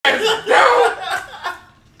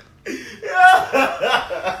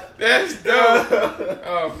That's dope.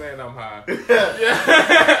 Oh man, I'm high.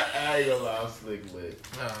 Yeah. I ain't gonna lie, I'm slick lit.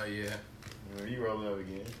 Oh yeah. You rolling up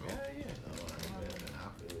again? Yeah. Oh, man, I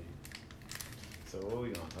feel you. So what we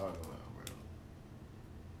gonna talk about, bro?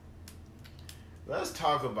 Let's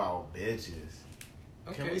talk about bitches.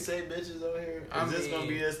 Okay. Can we say bitches over here? Is this gonna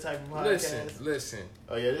be this type of podcast? Listen.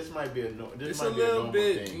 Oh yeah, this might be a little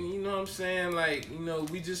bit. Thing. You know what I'm saying? Like, you know,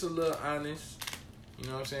 we just a little honest. You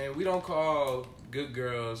know what I'm saying? We don't call good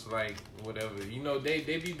girls like whatever. You know, they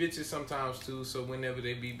be bitches sometimes too. So whenever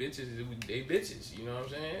they be bitches, they bitches. You know what I'm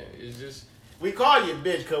saying? It's just we call you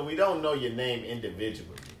bitch because we don't know your name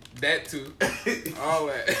individually. That too. All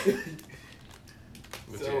that.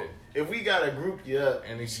 But so yeah. If we gotta group you up,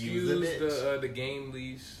 and excuse the game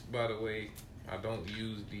lease, by the way. I don't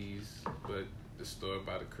use these, but the store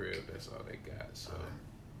by the crib, that's all they got.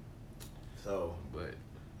 So, but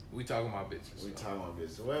we talking about bitches. We talking about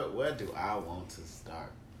bitches. Where do I want to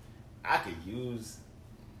start? I could use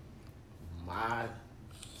my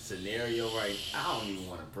scenario right. I don't even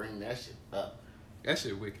want to bring that shit up. That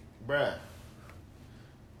shit wicked, bruh.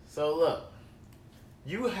 So look.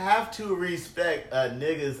 You have to respect a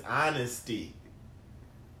nigga's honesty.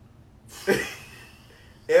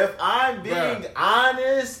 If I'm being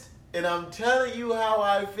honest and I'm telling you how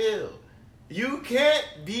I feel, you can't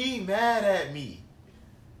be mad at me.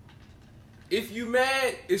 If you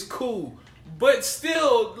mad, it's cool. But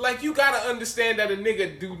still, like, you gotta understand that a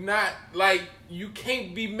nigga do not, like, you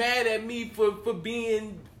can't be mad at me for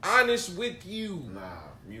being honest with you. Nah,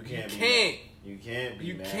 you can't. You can't be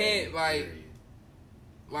you mad can't, at me, like... period.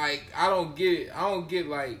 Like, I don't get it. I don't get,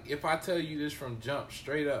 like, if I tell you this from jump,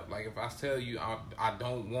 straight up, like, if I tell you I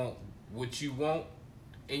don't want what you want,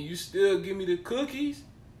 and you still give me the cookies,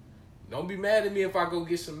 don't be mad at me if I go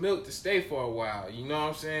get some milk to stay for a while. You know what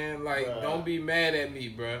I'm saying? Like, don't be mad at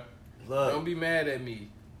me, bruh. Look, don't be mad at me.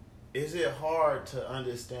 Is it hard to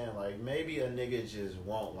understand, like, maybe a nigga just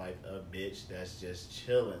want, like, a bitch that's just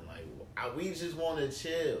chilling. Like, we just want to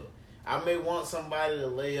chill. I may want somebody to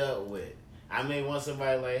lay up with. I may want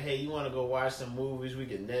somebody like, hey, you want to go watch some movies? We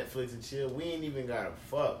can Netflix and chill. We ain't even got to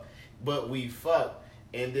fuck. But we fuck,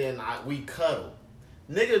 and then we cuddle.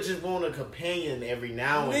 Nigga just want a companion every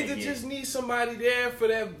now and again. Nigga just need somebody there for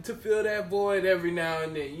that, to fill that void every now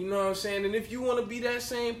and then. You know what I'm saying? And if you want to be that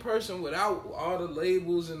same person without all the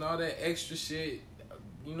labels and all that extra shit,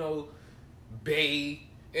 you know, bae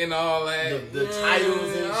and all that. The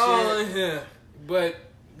titles and shit. Yeah. But...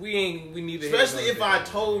 We need to. Especially if I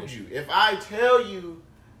told you. If I tell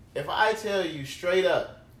you straight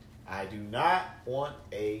up, I do not want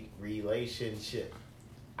a relationship.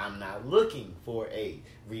 I'm not looking for a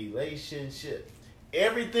relationship.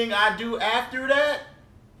 Everything I do after that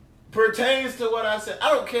pertains to what I said.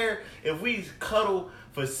 I don't care if we cuddle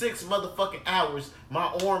for 6 motherfucking hours, my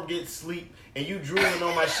arm gets sleep, and you drooling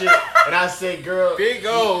on my shit, and I say, girl, big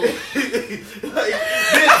old. Like,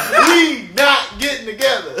 we not getting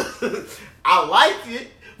together. I liked it,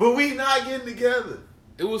 but we not getting together.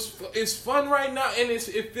 It's fun right now, and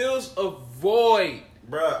it feels a void,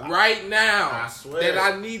 bruh, right now. I swear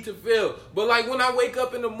that I need to feel. But like when I wake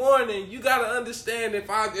up in the morning, you gotta understand if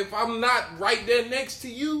I'm not right there next to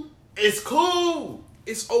you, it's cool.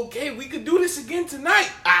 It's okay. We could do this again tonight.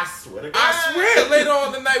 I swear to God. I swear later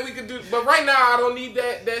on tonight we could do. But right now I don't need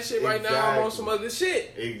that shit. Right now I'm on some other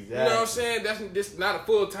shit. Exactly. You know what I'm saying? This not a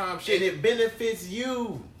full-time shit. And it benefits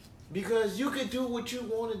you because you can do what you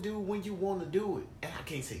want to do when you want to do it. And I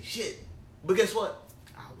can't say shit. But guess what?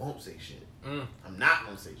 I won't say shit. I'm not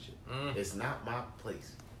gonna say shit. It's not my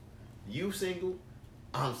place. You single,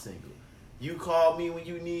 I'm single. You call me when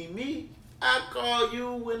you need me. I call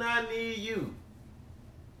you when I need you.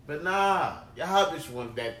 But nah, y'all bitch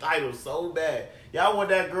want that title so bad. Y'all want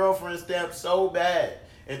that girlfriend stamp so bad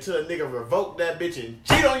until a nigga revoke that bitch and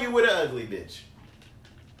cheat on you with an ugly bitch.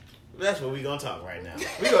 That's what we gonna talk right now.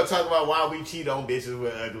 We gonna talk about why we cheat on bitches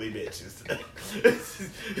with ugly bitches.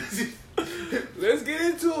 Let's get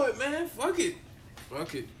into it, man. Fuck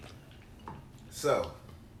it. So,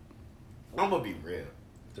 I'm gonna be real.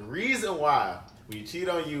 The reason why we cheat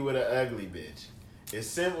on you with an ugly bitch is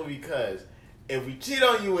simply because if we cheat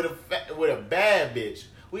on you with a bad bitch,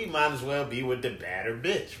 we might as well be with the badder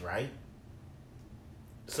bitch, right?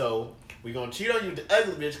 So, we gonna cheat on you with the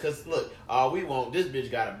ugly bitch because, look, all we want, this bitch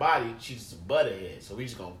got a body, she's just a butterhead. So we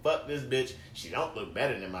just gonna fuck this bitch. She don't look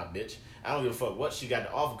better than my bitch. I don't give a fuck what she got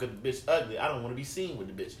to offer because the bitch ugly. I don't want to be seen with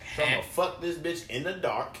the bitch. So I'm gonna fuck this bitch in the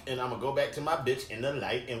dark and I'm gonna go back to my bitch in the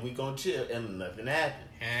light and we gonna chill and nothing happen.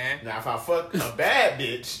 Now, if I fuck a bad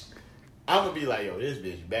bitch, I'm gonna be like, yo, this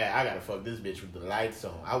bitch bad. I gotta fuck this bitch with the lights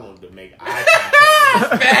on. I want to make eye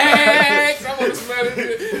contact. Facts. I want to smell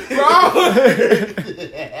this bitch.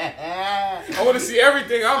 Bro, I want to see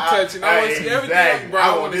everything I'm touching. I want to see everything, bro.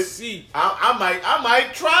 I want to see. I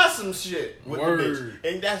might try some shit with Word. the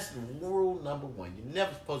bitch. And that's rule number one. You're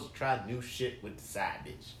never supposed to try new shit with the side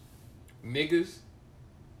bitch. Niggas,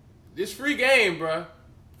 this free game, bro.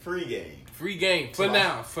 Free game. Free game. For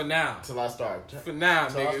now. Till I start. For now,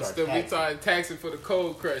 till I nigga. start Still be taxing. starting taxing for the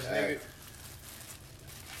cold crush, nigga.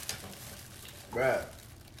 Bruh.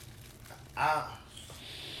 I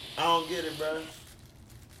don't get it, bruh.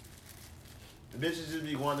 Bitches just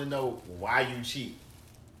be wanting to know why you cheat.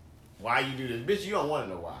 Why you do this. Bitch, you don't want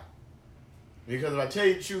to know why. Because if I tell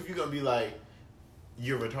you the truth, you're going to be like,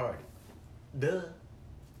 you're retarded. Duh.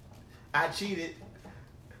 I cheated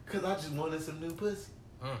because I just wanted some new pussy.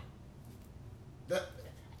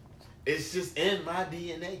 It's just in my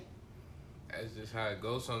DNA. That's just how it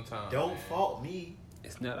goes sometimes. Don't man. fault me.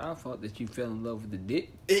 It's not our fault that you fell in love with the dick.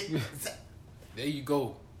 There you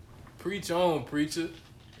go. Preach on, preacher.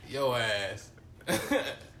 Yo ass.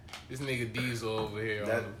 This nigga Diesel over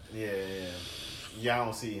here. Yeah. Y'all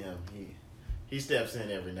don't see him. He steps in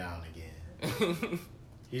every now and again.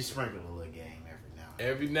 He sprinkled a little game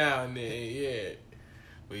every now and then, yeah.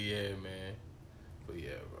 But yeah, man. But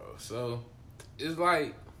yeah, bro. So it's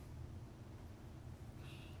like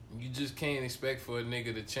you just can't expect for a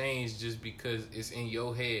nigga to change just because it's in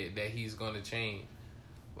your head that he's gonna change.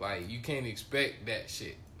 Like, you can't expect that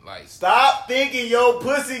shit. Like, Stop thinking your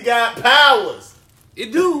pussy got powers.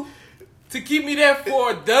 it do. To keep me there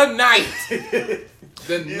for the night.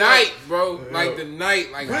 The night, bro. Like, the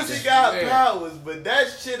night. Like, Pussy got powers, but that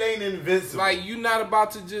shit ain't invincible. Like, you not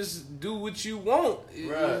about to just do what you want.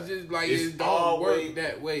 It's just like, it don't work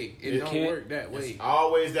that way. It don't work that way. It's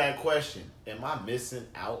always that question. Am I missing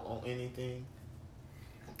out on anything?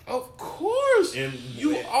 Of course. And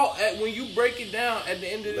when you break it down, at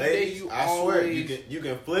the end of the day, you I always... swear, you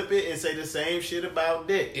can flip it and say the same shit about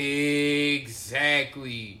dick.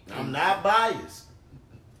 Exactly. I'm not biased.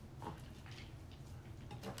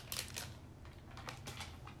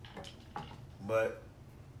 But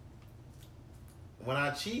when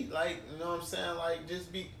I cheat, like, you know what I'm saying? Like,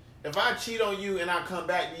 just be... If I cheat on you and I come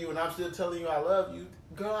back to you and I'm still telling you I love you,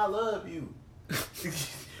 girl, I love you.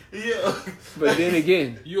 Yeah. But then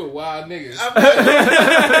again, You a wild nigga.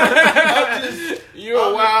 You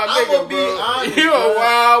I'm a wild nigga, gonna be bro. honest, You bro. a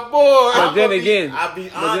wild boy. but then I'll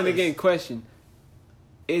be again, question: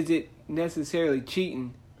 is it necessarily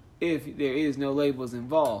cheating if there is no labels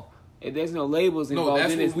involved? If there's no labels involved,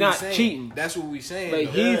 then it's not cheating. That's what we saying.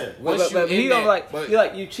 But though. he's Once but you he in don't that- like but- he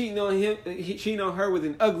like you cheating on him, he cheating on her with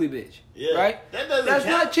an ugly bitch, Yeah. right? That's not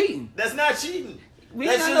count. cheating. That's not cheating. We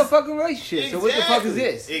That's ain't got no just- fucking relationship. So what the fuck is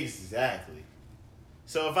this? Exactly.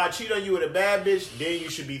 So if I cheat on you with a bad bitch, then you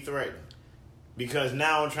should be threatened. Because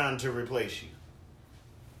now I'm trying to replace you.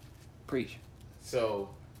 Preach. So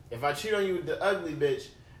if I cheat on you with the ugly bitch,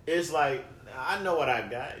 it's like, I know what I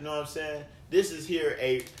got. You know what I'm saying? This is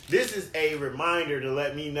a reminder to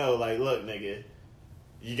let me know, like, look, nigga,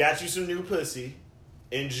 you got you some new pussy.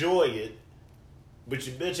 Enjoy it. But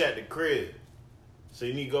your bitch at the crib. So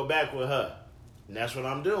you need to go back with her. And that's what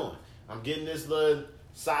I'm doing. I'm getting this little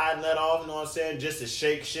side nut off, you know what I'm saying? Just to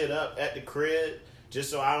shake shit up at the crib. Just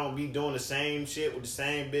so I don't be doing the same shit with the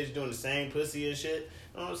same bitch doing the same pussy and shit.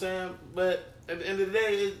 You know what I'm saying? But at the end of the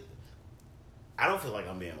day, I don't feel like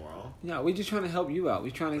I'm being wrong. No, we're just trying to help you out.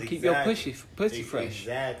 We're trying to keep your pussy fresh.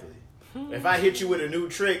 Exactly. If I hit you with a new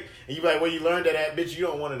trick and you be like, well, you learned that at, bitch, you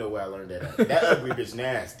don't want to know where I learned that at. That ugly bitch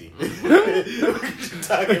nasty. What you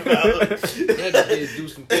talking about? That bitch do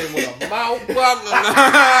some thing with a mouth.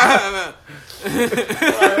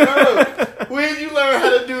 When did you learn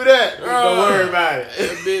how to do that? Don't worry about it.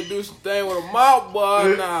 That bitch do some thing with a mouth,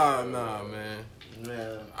 boy. Nah, man.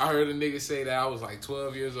 Man. I heard a nigga say that I was like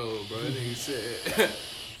 12 years old, bro. That nigga said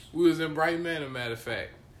we was in Bright Manor, matter of fact.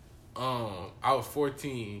 I was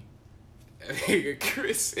 14. That nigga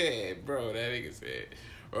Chris said, bro, bro,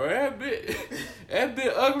 that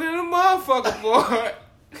bitch ugly than a motherfucker, boy.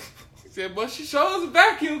 He said, but she shows a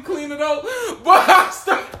vacuum cleaner though. Boy,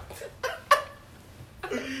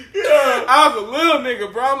 I was a little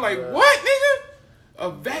nigga, bro. I'm like, what, nigga? A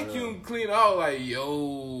vacuum cleaner. I was like,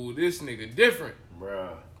 yo, this nigga different.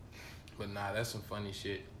 Bruh. But nah, that's some funny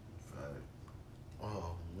shit.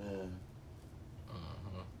 Oh, man.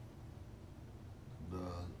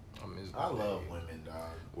 I miss I love women, dog.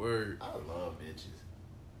 Word. I love bitches.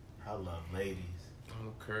 I love ladies.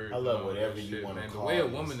 I love whatever you want to call it. The way a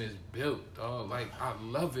woman is built, dog. Like, I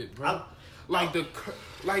love it, bro. Like the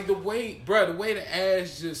way, bro, the way the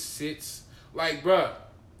ass just sits. Like, bro,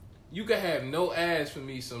 you can have no ass for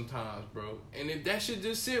me sometimes, bro. And if that shit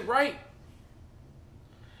just sit right.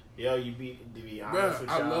 Yo, to be honest bro, with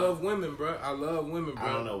y'all, I love women, bro. I love women, bro.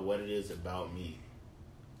 I don't know what it is about me.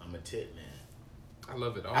 I'm a tit man. I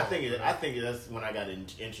love it all. I think that's when I got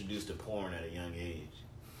introduced to porn at a young age.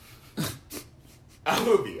 I'm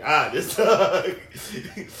gonna be honest, dog.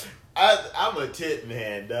 I'm a tit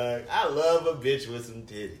man, dog. I love a bitch with some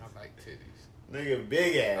titties. I like titties. Nigga,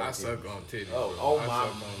 big ass. I suck on titties. Oh my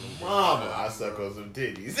mama, I suck on some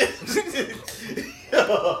titties.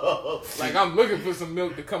 Like, I'm looking for some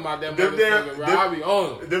milk to come out that motherfucker, bro. I be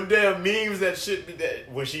on them damn memes that shit be that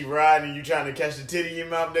when she riding and you trying to catch the titty in your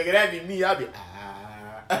mouth, nigga. That be me. I be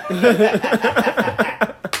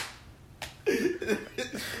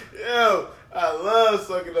Yo, I love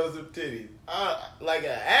sucking on some titties. Like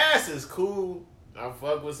an ass is cool. I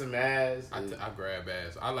fuck with some ass. I grab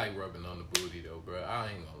ass. I like rubbing on the booty though, bro. I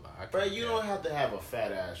ain't gonna lie. Bro, you don't have to have a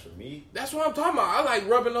fat ass for me. That's what I'm talking about. I like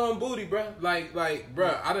rubbing on booty, bro. Like,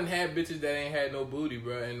 bro, I done had bitches that ain't had no booty,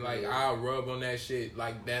 bro, and like I'll rub on that shit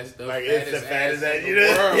like that's the like fattest it's the fattest ass ass in the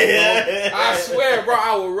world, bro. I swear, bro,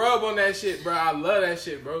 I will rub on that shit, bro. I love that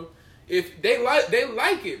shit, bro. If they like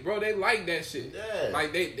it, bro. They like that shit. Yeah.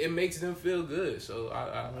 Like it makes them feel good. So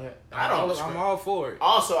I'm all for it.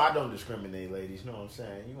 Also, I don't discriminate, ladies. You know what I'm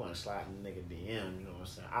saying? You want to slide in nigga DM? You know what I'm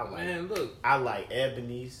saying? I like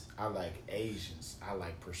ebonies. I like Asians. I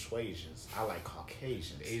like persuasions. I like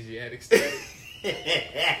Caucasians. Asiatic status.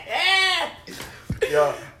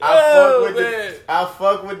 Yo, I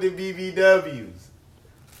fuck with the BBWs.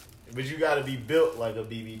 But you gotta be built like a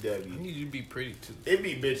BBW. I need you to be pretty too. It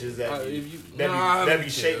be bitches that be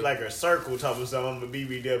shaped like a circle type of something. I'm a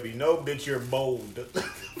BBW. No, bitch, you're bold.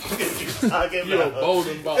 You're a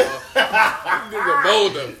boulder ball. You're a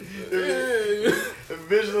boulder. The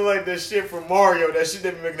bitch look like that shit from Mario. That shit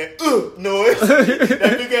that be making that noise.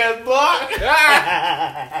 That big ass block.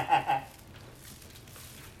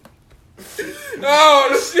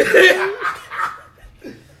 Oh shit.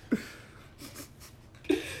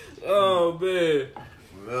 Oh man.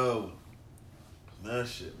 No. That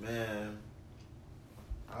shit, man.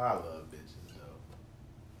 I love bitches though.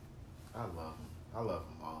 I love them. I love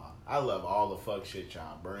them all. I love all the fuck shit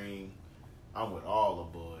y'all bring. I'm with all the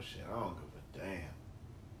bullshit. I don't give a damn.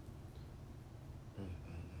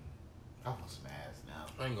 I want some ass now.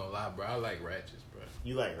 I ain't gonna lie, bro. I like ratchets, bro.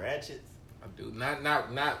 You like ratchets? I do.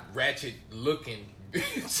 Not ratchet looking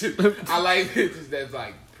bitches. I like bitches that's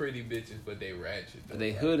like pretty bitches, but they ratchet. But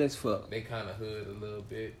they hood as fuck. They kind of hood a little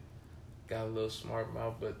bit. Got a little smart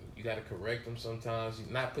mouth, but you gotta correct them sometimes. You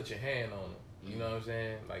not put your hand on them. You know what I'm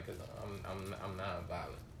saying? Like, cause I'm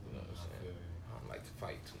non-violent. You know what I'm saying? I don't like to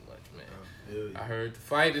fight too much, man. I heard the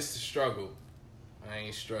fight is the struggle. I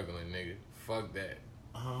ain't struggling, nigga. Fuck that.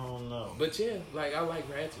 I don't know. But yeah, like I like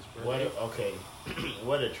ratchets, bro. Okay.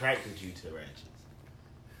 What attracted you to ratchets?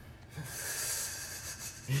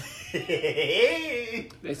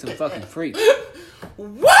 They some fucking freaks.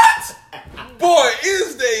 What? Boy,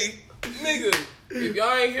 is they nigga. If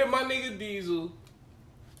y'all ain't hear my nigga Diesel,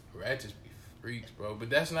 ratchets be freaks, bro. But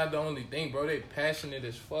that's not the only thing, bro. They passionate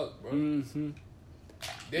as fuck, bro. Mm-hmm.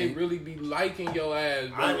 They really be liking your ass,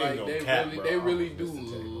 bro. Like they really do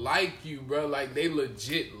like you, bro. Like they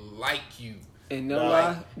legit like you. And no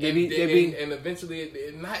lie, and eventually,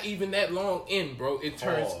 not even that long in, bro, it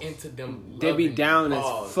turns into them. They be down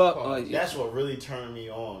as fuck. That's what really turned me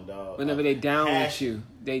on, dog. Whenever they down with you,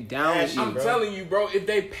 they down with you. I'm telling you, bro. If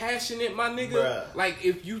they passionate, my nigga, bruh. Like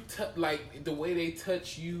if you like the way they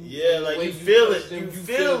touch you, yeah, like you feel it. You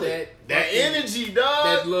feel that energy, dog.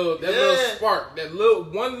 That little spark,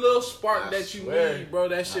 one little spark that you need, bro.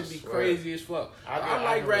 That should be crazy as fuck. I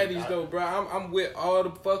like ratties though, bro. I'm with all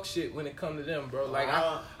the fuck shit when it comes to them, bro. Like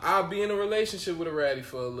I'll be in a relationship with a ratty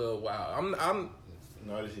for a little while.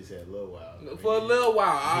 Notice he said a little while. For a little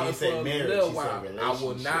while. I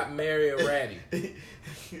will not marry a ratty.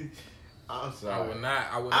 I'm sorry. I would not.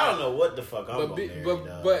 I don't know what the fuck I'm gonna marry,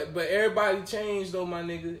 but everybody changed though, my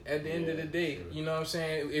nigga. At the end of the day, you know what I'm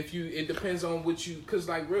saying. It depends on what you, cause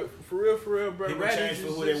like for real, bro. People change for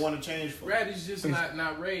who they want to change for. Ratty's just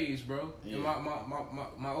not raised, bro. Yeah. And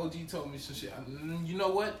my OG told me some shit. You know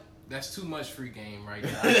what? That's too much free game right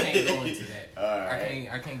now. I can't go into that. Right.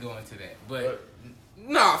 I can't go into that. But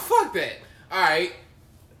nah, fuck that. All right.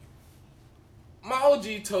 My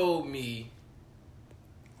OG told me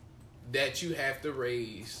that you have to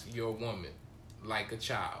raise your woman like a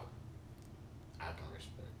child. I can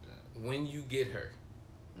respect that. When you get her,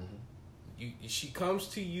 she comes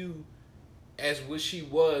to you as what she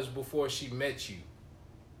was before she met you.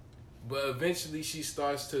 But eventually she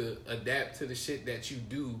starts to adapt to the shit that you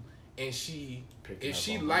do, and if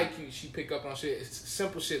she like you, she pick up on shit. It's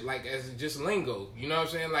simple shit like as just lingo. You know what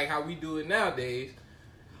I'm saying? Like how we do it nowadays.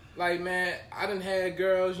 Like, man, I done had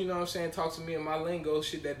girls, you know what I'm saying, talk to me in my lingo,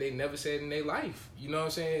 shit that they never said in their life. You know what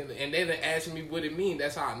I'm saying? And they done asked me what it mean.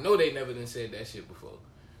 That's how I know they never done said that shit before.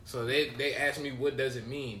 So they asked me what does it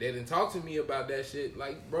mean. They didn't talk to me about that shit.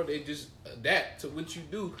 Like, bro, they just adapt to what you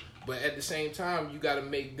do. But at the same time, you got to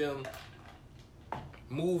make them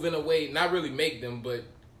move in a way, not really make them, but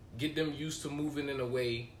get them used to moving in a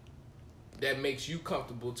way that makes you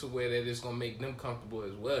comfortable to where that it's going to make them comfortable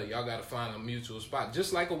as well. Y'all got to find a mutual spot.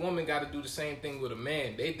 Just like a woman got to do the same thing with a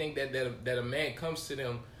man. They think that a man comes to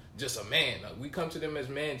them just a man. Like, we come to them as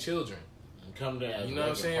man children. Come down, you know what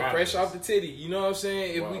I'm saying? Fresh off the titty. You know what I'm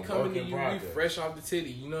saying? If we coming to you, we fresh off the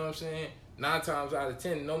titty. You know what I'm saying? 9 times out of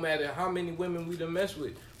 10, no matter how many women we done mess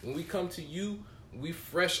with, when we come to you, we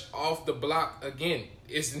fresh off the block again.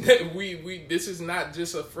 It's this is not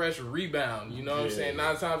just a fresh rebound. You know what I'm saying?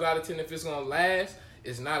 9 times out of 10, if it's gonna last,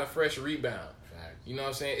 it's not a fresh rebound. You know what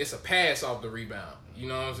I'm saying? It's a pass off the rebound. You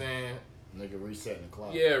know what I'm saying? Nigga resetting the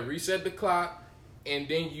clock. Yeah, reset the clock, and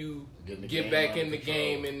then you get back in the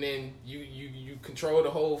game, and then you control the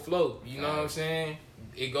whole flow. You know what I'm saying?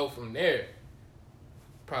 It go from there.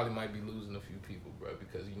 Probably might be losing a few people, bro,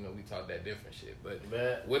 because you know we talk that different shit. But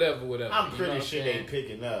whatever. I'm pretty sure they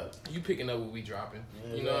picking up. You picking up what we dropping.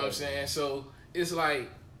 You know what I'm saying? So it's like,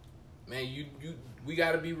 man, we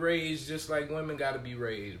gotta be raised just like women gotta be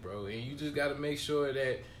raised, bro. And you just gotta make sure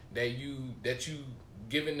that you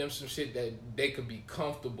giving them some shit that they could be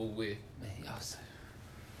comfortable with. Man,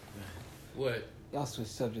 what? Y'all switch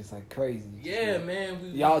subjects like crazy. Yeah, man.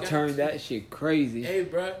 Y'all turned that shit crazy. Hey,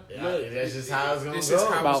 bro. Look, that's just how it's gonna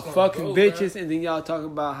go. About fucking bitches, and then y'all talk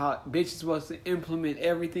about how bitches supposed to implement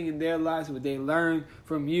everything in their lives, what they learn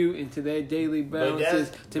from you into their daily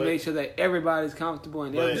balances to make sure that everybody's comfortable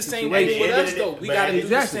in every situation. The same thing with us, though. We gotta do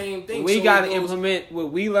the same thing. We gotta implement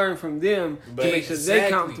what we learn from them to make sure they're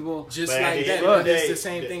comfortable. Just like that. But it's the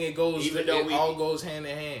same thing. It goes. It all goes hand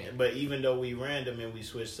in hand. But even though we random and we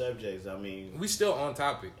switch subjects, I mean, we still on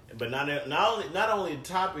topic. But not only the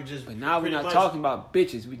topic, just. But now we're not talking about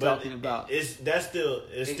bitches. We're talking about. It's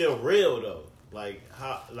still real though. Like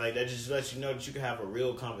how, like that just lets you know that you can have a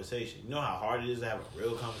real conversation. You know how hard it is to have a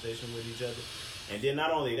real conversation with each other, and then not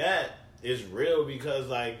only that, it's real because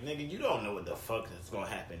like nigga, you don't know what the fuck is gonna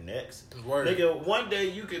happen next. Word. Nigga, one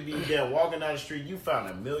day you could be there walking down the street, you found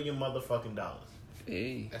 $1 million motherfucking dollars.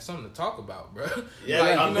 Hey. That's something to talk about, bro. Yeah,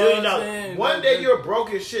 like $1 million. One day you're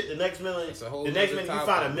broke as shit. The next minute you find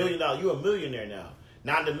 $1 million. You're a millionaire now.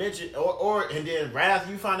 Not to mention, and then Wrath,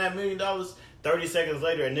 you find that $1 million. 30 seconds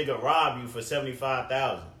later, a nigga rob you for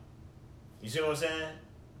 $75,000. You see what I'm saying?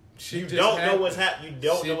 You don't know what's happening. You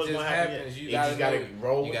don't know what's going to happen. You gotta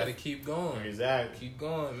roll. You gotta keep going. Exactly. Keep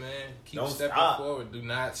going, man. Keep stepping forward. Do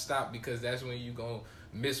not stop because that's when you gonna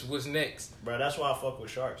miss what's next. Bro, that's why I fuck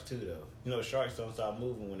with sharks too, though. You know, sharks don't stop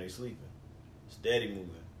moving when they sleeping. Steady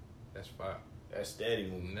moving. That's fine. That's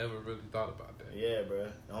steady moving. Never really thought about that. Yeah, bro.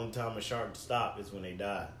 The only time a shark stop is when they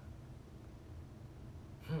die.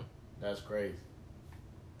 That's crazy.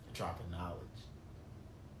 Dropping knowledge.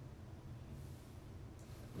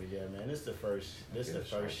 But yeah, man, this the first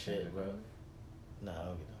shit, bro. Nah, I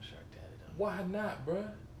don't get no shark tatted on. Why not, bro?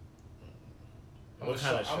 What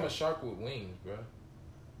kind of shark? I'm a shark with wings, bro.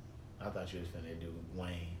 I thought you was finna do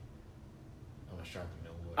Wayne. I'm a shark in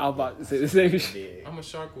the water. I was about to say the same shit. I'm a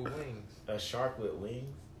shark with wings. A shark with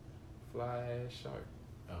wings? Fly ass shark.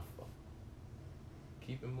 Oh, fuck.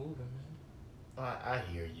 Keep it moving, man. I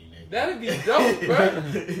hear you, nigga. That'd be dope, bro.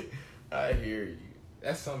 I hear you.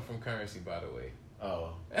 That's something from Currency, by the way.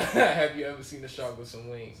 Oh. Have you ever seen a shark with some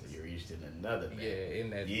wings? So you reached in another bag. Yeah, in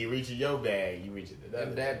that. You ain't reaching your bag. You reaching another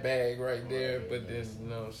in that bag right there. Right, but then, you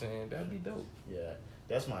know what I'm saying? That'd be dope. Yeah.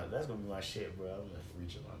 That's gonna be my shit, bro. I'm gonna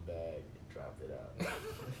reach in my bag and drop it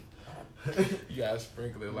out. You gotta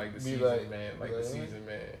sprinkle it like the season man. Like the season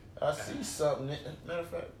man. I see something. Matter of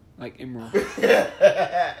fact. Like Emerald.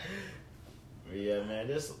 Yeah, man,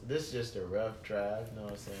 this just a rough drive, you know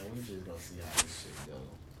what I'm saying? We just gonna see how this shit go.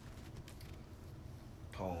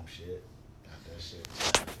 Poem shit. Got that shit.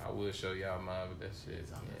 I will show y'all mine with that shit.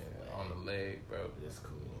 Yeah, on the leg, bro. It's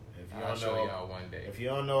cool. I'll show y'all one day. If you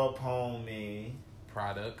don't know what poem mean,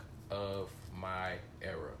 product of my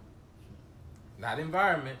era. Not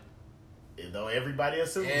environment. Though everybody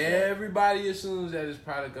assumes that it's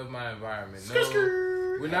product of my environment.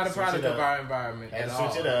 We're not a product of our environment at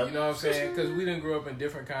all. Switch it up. You know what I'm saying? Because we didn't grow up in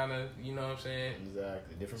different kind of, you know what I'm saying?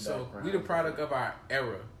 Exactly. Different so background. we the product of our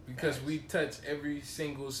era because we touch every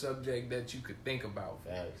single subject that you could think about.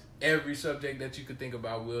 Facts. Every subject that you could think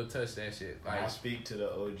about, we'll touch that shit. Like, I speak to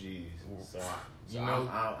the OGs. So you know,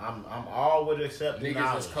 I'm all with accepting niggas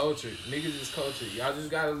knowledge. is cultured. Niggas is cultured. Y'all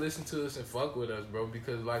just gotta listen to us and fuck with us, bro.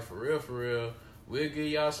 Because like for real, we'll give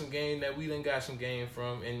y'all some game that we done got some game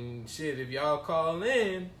from. And shit, if y'all call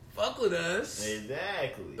in, fuck with us.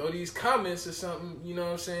 Exactly. Throw these comments or something, you know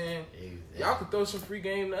what I'm saying? Exactly. Y'all can throw some free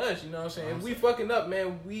game to us, you know what I'm saying? If we fucking up,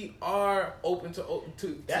 man, we are open to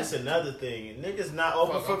That's another thing. Niggas not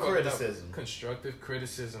open for criticism. Constructive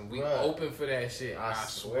criticism. We Bruh. open for that shit. I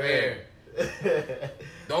swear.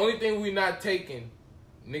 The only thing we not taking,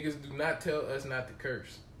 niggas do not tell us not to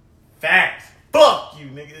curse. Facts. Fuck you,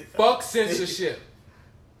 nigga. Fuck censorship.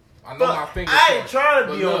 I know my fingers. I ain't trying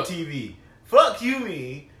to be look, on TV. Fuck you,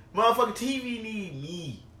 me. Motherfucking TV need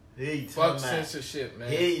me. Hey, fuck censorship, man.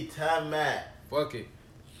 Hey, time out. Fuck it.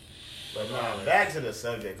 But nah, back to the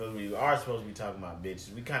subject, because we are supposed to be talking about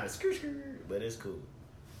bitches. We kind of skirt, but it's cool.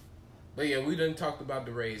 But yeah, we done talked about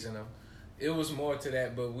the raising them. It was more to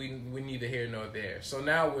that, but we neither here nor there. So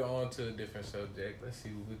now we're on to a different subject. Let's see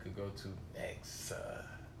what we could go to next. The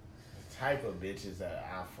type of bitches that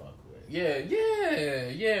I fuck with. Yeah.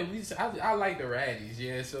 I like the raddies.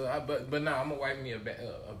 Yeah. So but nah, I'm gonna wipe me a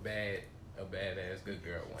badass good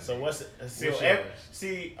girl one. So day. what's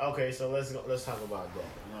okay? So let's talk about that.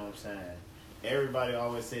 You know what I'm saying? Everybody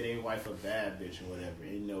always say they wife a bad bitch or whatever.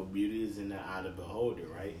 And, you know, beauty is in the eye of the beholder,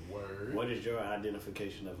 right? Word. What is your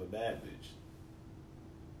identification of a bad bitch?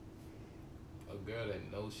 A girl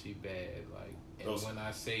that knows she bad, like. And when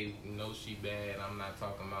I say know she bad, I'm not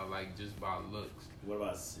talking about like just by looks. What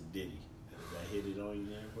about Diddy? Does that hit it on you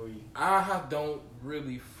there for you? I don't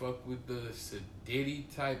really fuck with the Diddy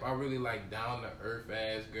type. I really like down to earth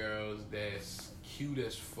ass girls that's cute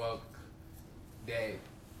as fuck, that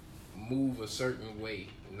move a certain way,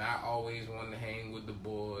 not always want to hang with the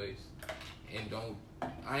boys, and don't.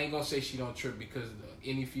 I ain't gonna say she don't trip, because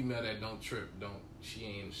any female that don't trip she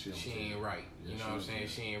ain't right. You know what I'm saying?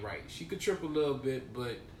 She ain't right. She could trip a little bit,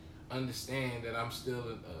 but understand that I'm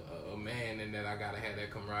still a man, and that I gotta have that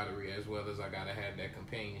camaraderie as well as I gotta have that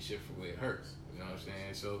companionship with her. You know what I'm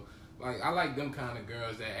saying? So like, I like them kind of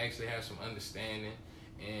girls that actually have some understanding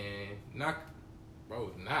and not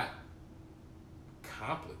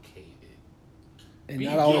complicated. And be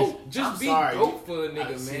not always. Just be dope for a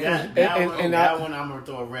nigga, man. That one I'm gonna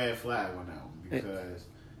throw a red flag on that one, because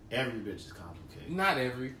every bitch is complicated. Not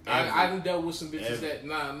every. I done dealt with some bitches that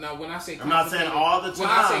now when I say complicated, I'm not saying all the time. When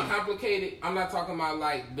I say complicated, I'm not talking about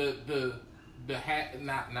like the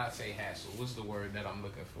not say hassle. What's the word that I'm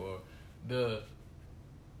looking for? The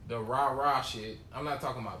rah shit. I'm not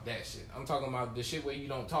talking about that shit. I'm talking about the shit where you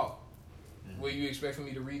don't talk, where you expect for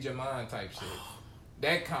me to read your mind type shit.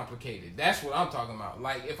 That complicated. That's what I'm talking about.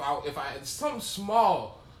 Like if I something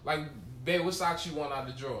small, like, babe, what socks you want out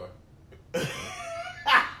the drawer?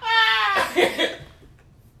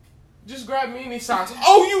 Just grab me any socks.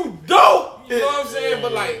 Oh, you dope! You know what I'm saying?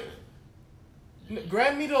 But like,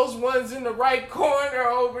 grab me those ones in the right corner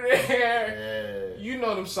over there. You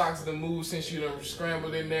know them socks done moved since you done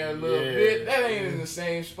scrambled in there a little bit. That ain't in the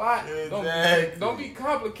same spot. Exactly. Don't be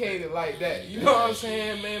complicated like that. You know what I'm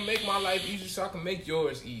saying, man? Make my life easy so I can make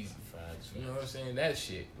yours easy. You know what I'm saying? That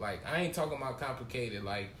shit. Like, I ain't talking about complicated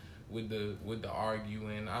like with the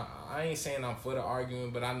arguing. I ain't saying I'm for the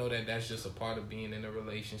arguing, but I know that that's just a part of being in a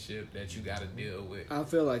relationship that you got to deal with. I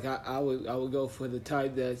feel like I would go for the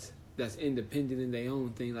type that's independent in their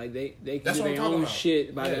own thing. Like they can do their own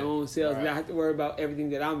shit by their own selves. Right. Not have to worry about everything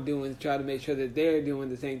that I'm doing to try to make sure that they're doing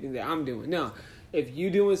the same thing that I'm doing. No. If you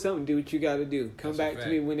doing something, do what you got to do. Come back to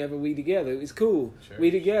me whenever we together. It's cool. Sure. We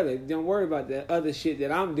together. Don't worry about the other shit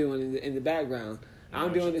that I'm doing in the background.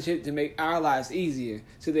 I'm doing the shit to make our lives easier.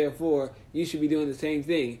 So therefore, you should be doing the same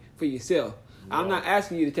thing for yourself. Yeah. I'm not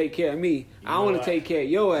asking you to take care of me. I want to take care of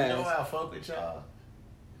your ass. You know why I fuck with y'all?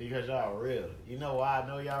 Because y'all real. You know why I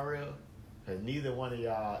know y'all real? Because neither one of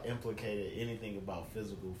y'all implicated anything about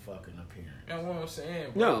physical fucking appearance. That's what I'm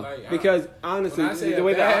saying, bro. No, like, because honestly, the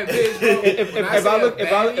way that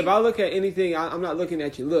if I look at anything, I'm not looking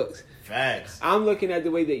at your looks. Facts. I'm looking at the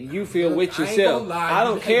way that you feel with yourself. I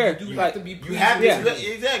don't care. You have to be pleasing. You have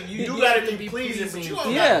to, exactly. You do got to be pleasing, but you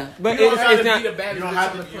don't. Yeah, but it's not. You don't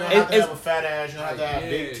have to have a fat ass. You don't have to have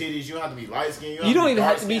big titties. You don't have to be light skinned. You don't even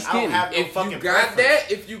have to be skinny. If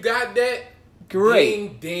you got that.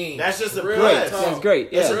 Great. Ding. That's just a plus. That's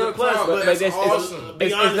great. Yeah. That's a plus, but that's awesome.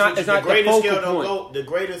 It's not the focal point. The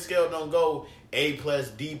greatest scale don't go A+,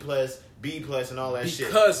 D+, B+ and all that shit.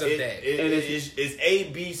 Because of that. It's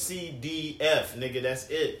A, B, C, D, F, nigga. That's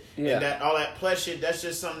it. Yeah. And that all that plus shit, that's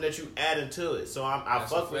just something that you add into it. So I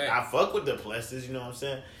fuck with the pluses, you know what I'm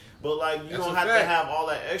saying? But like you don't have to have all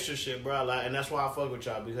that extra shit, bro. Like, and that's why I fuck with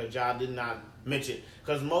y'all, because y'all did not mention.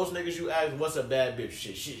 Because most niggas you ask, what's a bad bitch?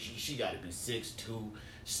 Shit, she got to be 6'2",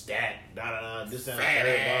 stat, this and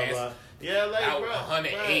that, blah blah. Yeah, like bro,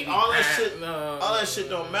 180 all that shit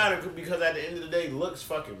don't matter, because at the end of the day, looks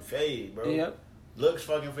fucking fade, bro. Yep. Looks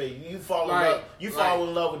fucking fade. You fall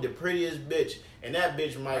in love with the prettiest bitch, and that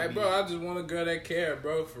bitch might be. Bro, I just want a girl that care,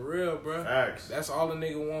 bro. For real, bro. Facts. That's all a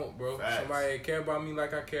nigga want, bro. Facts. Somebody that care about me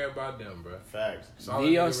like I care about them, bro. Facts.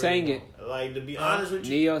 Neo sang it. Like, to be honest with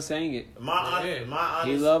you, Neo sang it. My honest.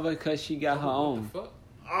 He love her because she got her own. What the fuck?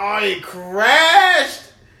 Oh, it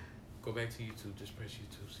crashed. Go back to YouTube. Just press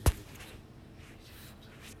YouTube. See.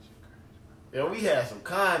 Yeah, we had some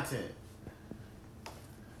content.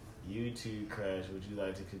 YouTube crash. Would you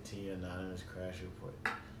like to continue anonymous crash report?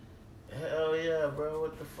 Hell yeah, bro.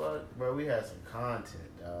 What the fuck? Bro, we had some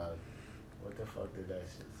content, dog. What the fuck did that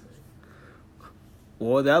shit say?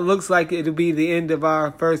 Well, that looks like it'll be the end of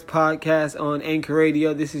our first podcast on Anchor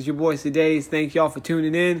Radio. This is your boy Sadays. Thank y'all for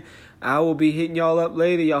tuning in. I will be hitting y'all up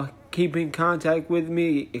later. Y'all keep in contact with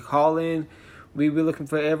me. Call in. We be looking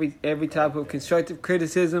for every type of constructive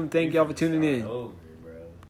criticism. Thank y'all for tuning in.